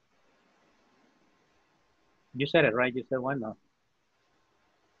 You said it, right? You said one, no?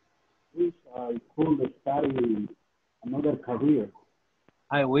 Wish I could study another career.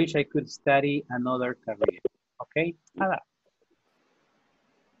 I wish I could study another career. Okay, Ada.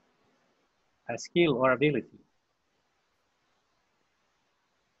 A skill or ability.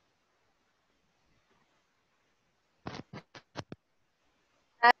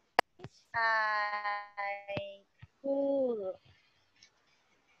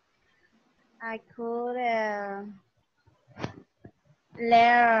 I could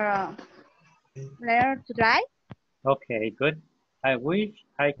learn to drive. Okay, good. I wish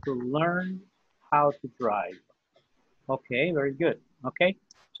I could learn how to drive. Okay, very good. Okay,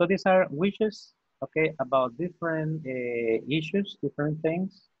 so these are wishes, okay, about different issues, different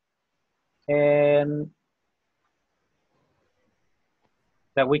things, and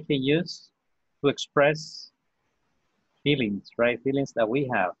that we can use to express feelings, right? Feelings that we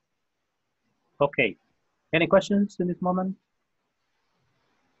have. Okay, any questions in this moment?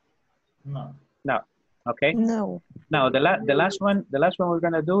 No. No. Okay. No. Now the last one we're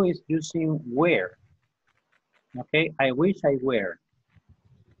gonna do is using where. Okay, I wish I were.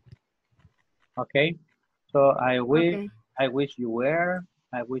 Okay, so I wish you were.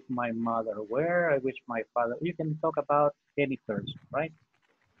 I wish my mother were. I wish my father. You can talk about any person, right?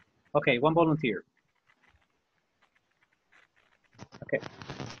 Okay, one volunteer. Okay,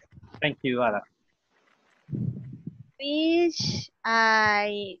 thank you, Ada. Wish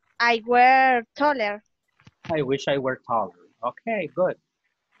I were taller. I wish I were taller. Okay, good.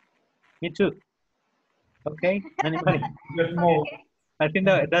 Me too. Okay, anybody? I think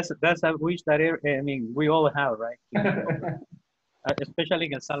that's a wish that I mean we all have, right? Especially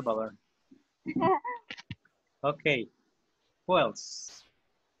in El Salvador. Okay, who else?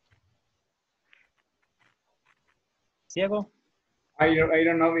 Ciego? I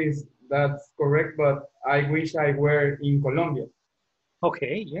don't know if that's correct, but I wish I were in Colombia.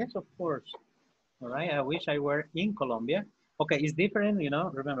 Okay, yes, of course. All right, I wish I were in Colombia. Okay, it's different, you know.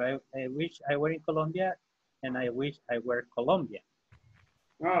 Remember, I wish I were in Colombia, and I wish I were Colombia.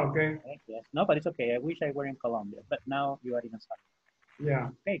 Oh, okay. Yes. No, but it's okay. I wish I were in Colombia, but now you are in El Salvador. Yeah.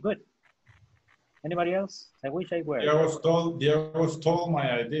 Okay, good. Anybody else? I wish I were. I was told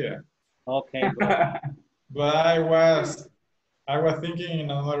my idea. Okay, good. But I was thinking in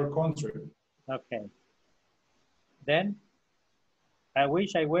another country. Okay. Then, I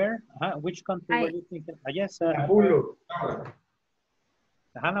wish I were. Which country were you thinking? Yes.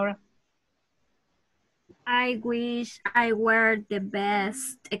 Laura? I wish I were the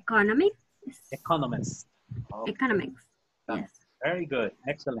best economist. Economist. Okay. Economics. Yes. Very good.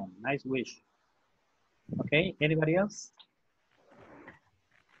 Excellent. Nice wish. Okay. Anybody else?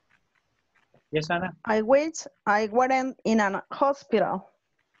 Yes, Anna? I wish I weren't in a hospital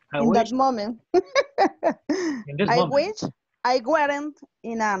that moment. In this I moment? wish I weren't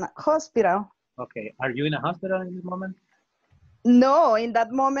in a hospital. Okay. Are you in a hospital in this moment? No, in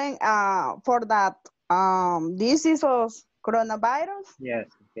that moment, for that disease of coronavirus. Yes.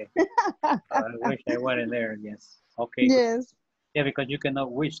 Okay. I wish I weren't there. Yes. Okay. Yes. Good. Yeah, because you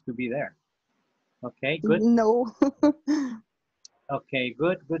cannot wish to be there. Okay. Good. No. Okay.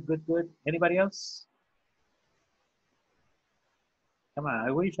 Good. Good. Good. Good. Anybody else? Come on.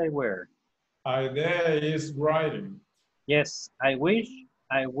 I wish I were. Idea is writing. Yes. I wish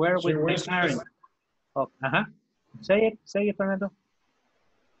I were with my parents. Oh, Say it, Fernando.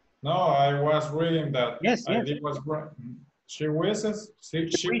 No, I was reading that. Yes, yes. Idea was right. She wishes. She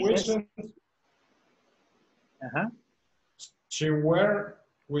wishes. She were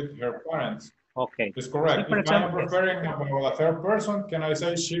with her parents. Okay. It's correct. For if example, I'm referring about a third person, can I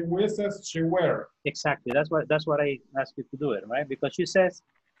say she wishes, she were? Exactly. That's what I asked you to do it, right? Because she says,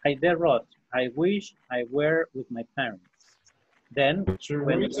 I there wrote, I wish I were with my parents. Then she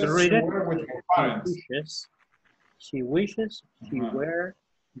when wishes, you read she it, were with her parents. She wishes she were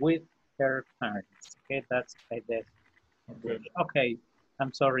with her parents. Okay, that's Aide. Okay,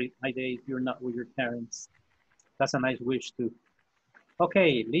 I'm sorry, Aide, if you're not with your parents. That's a nice wish too.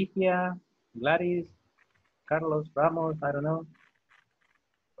 Okay, Ligia, Gladys, Carlos, Ramos, I don't know.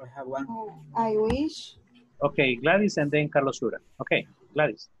 I have one. I wish. Okay, Gladys and then Carlos Sura. Okay,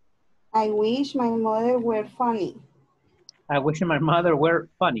 Gladys. I wish my mother were funny. I wish my mother were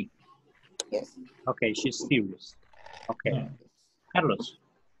funny. Yes. Okay, she's serious. Okay. Carlos.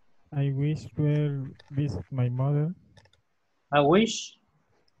 I wish to visit my mother. I wish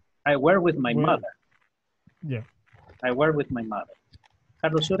I were with my mother. Yeah. I were with my mother.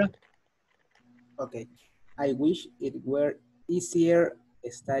 Carlos Sura. Okay. I wish it were easier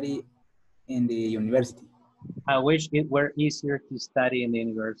study in the university. I wish it were easier to study in the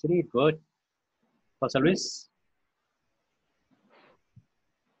university. Good. Jose Luis.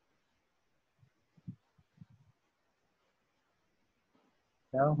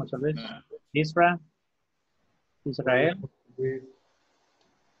 No, Jose Luis. Israel.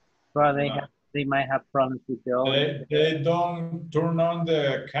 Well, they might have problems with the audio. They don't turn on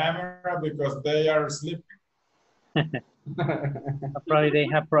the camera because they are sleeping. Probably they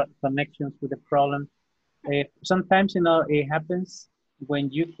have connections with the problem. Sometimes, you know, it happens when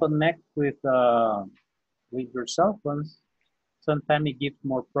you connect with your cell phones. Sometimes it gives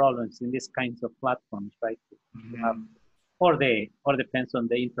more problems in these kinds of platforms, right? Or depends on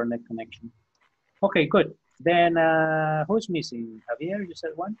the internet connection. Okay, good. Then who's missing? Javier, you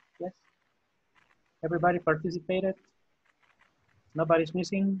said one? Yes. Everybody participated? Nobody's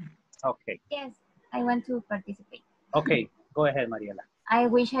missing? Okay. Yes, I want to participate. Okay, go ahead, Mariela. I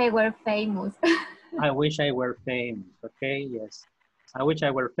wish I were famous. I wish I were famous. Okay, yes. I wish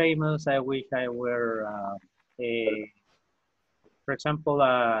I were famous. I wish I were, for example,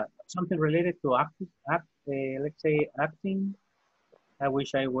 something related to let's say acting. I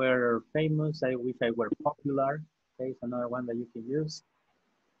wish I were famous. I wish I were popular. Okay, it's another one that you can use.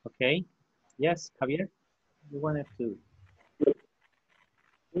 Okay. Yes, Javier, you wanted to.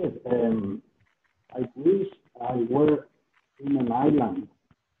 Yes, I wish I were in an island.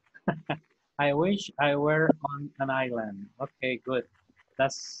 I wish I were on an island. Okay, good.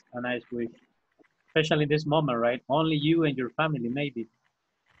 That's a nice wish. Especially this moment, right? Only you and your family, maybe.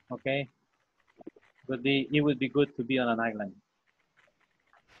 Okay. It would be good to be on an island.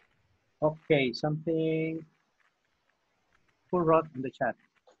 Okay, something. Who wrote in the chat?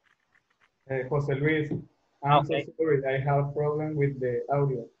 Jose Luis, I'm so sorry. I have a problem with the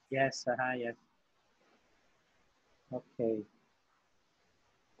audio. Yes, yes. Okay.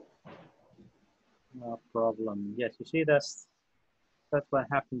 No problem. Yes, you see, that's what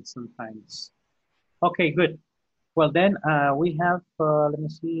happens sometimes. Okay, good. Well, then we have, let me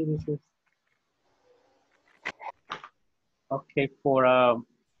see, this is, okay, for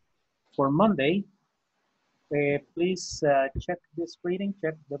Monday, please check this reading,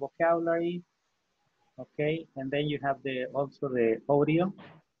 check the vocabulary, okay, and then you have also the audio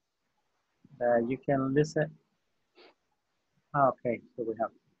that you can listen. Okay, so we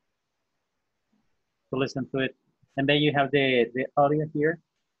have to listen to it. And then you have the audio here.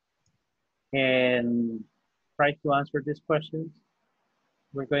 And try to answer these questions.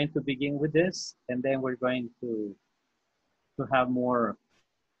 We're going to begin with this, and then we're going to have more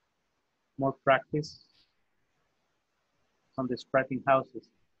practice on describing houses.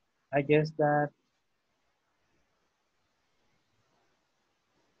 I guess that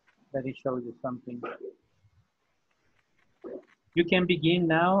let me show you something. You can begin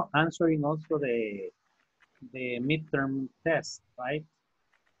now answering also the midterm test, right?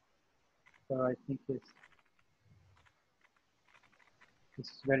 So I think it's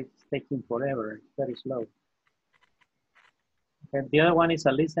taking forever. It's very slow. And the other one is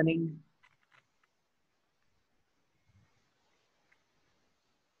a listening.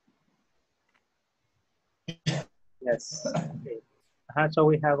 Yes. Okay. So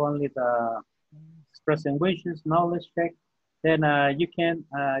we have only the expressing wishes, knowledge check. Then you can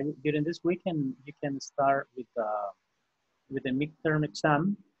during this weekend you can start with the midterm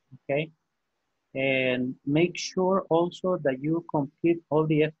exam. Okay. And make sure also that you complete all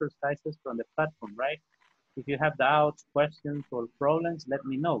the exercises from the platform, right? If you have doubts, questions, or problems, let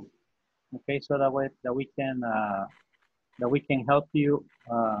me know. Okay, so that way that we can help you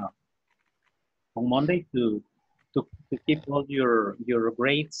on Monday to keep all your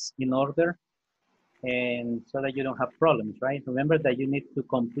grades in order, and so that you don't have problems, right? Remember that you need to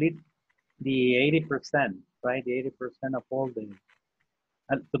complete the 80%, right? The 80% of all the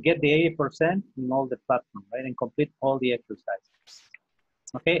to get the 80% in all the platform, right? And complete all the exercises.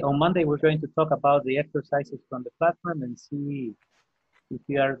 Okay, on Monday, we're going to talk about the exercises from the platform and see if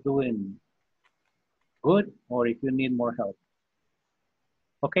you are doing good or if you need more help.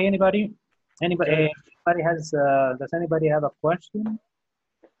 Okay, anybody? Anybody has, does anybody have a question?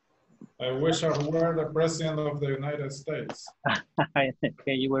 I wish I were the president of the United States.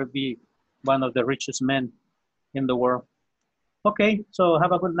 Okay, you will be one of the richest men in the world. Okay, so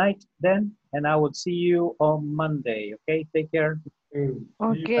have a good night then, and I will see you on Monday. Okay, take care.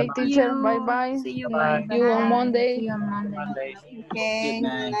 Okay, teacher, bye-bye. See you, Bye. See you on Monday. See you on Monday. Monday. Okay, Good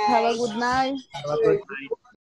night. Have a good night. Have a good night.